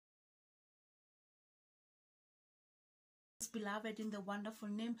beloved, in the wonderful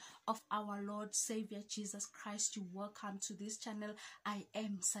name of our Lord Savior Jesus Christ, you welcome to this channel. I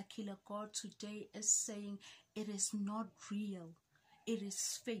am Sakila. God today is saying it is not real, it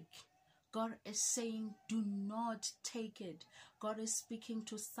is fake. God is saying, do not take it. God is speaking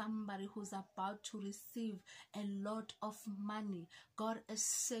to somebody who's about to receive a lot of money. God is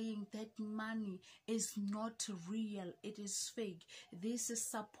saying that money is not real. It is fake. This is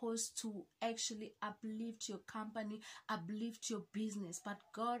supposed to actually uplift your company, uplift your business. But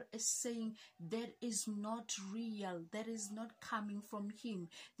God is saying that is not real. That is not coming from Him.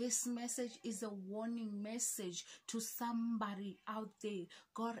 This message is a warning message to somebody out there.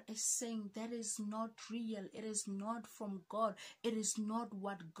 God is saying that is not real. It is not from God. It is not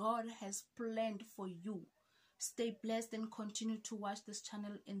what God has planned for you. Stay blessed and continue to watch this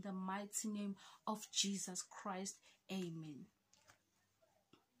channel in the mighty name of Jesus Christ. Amen.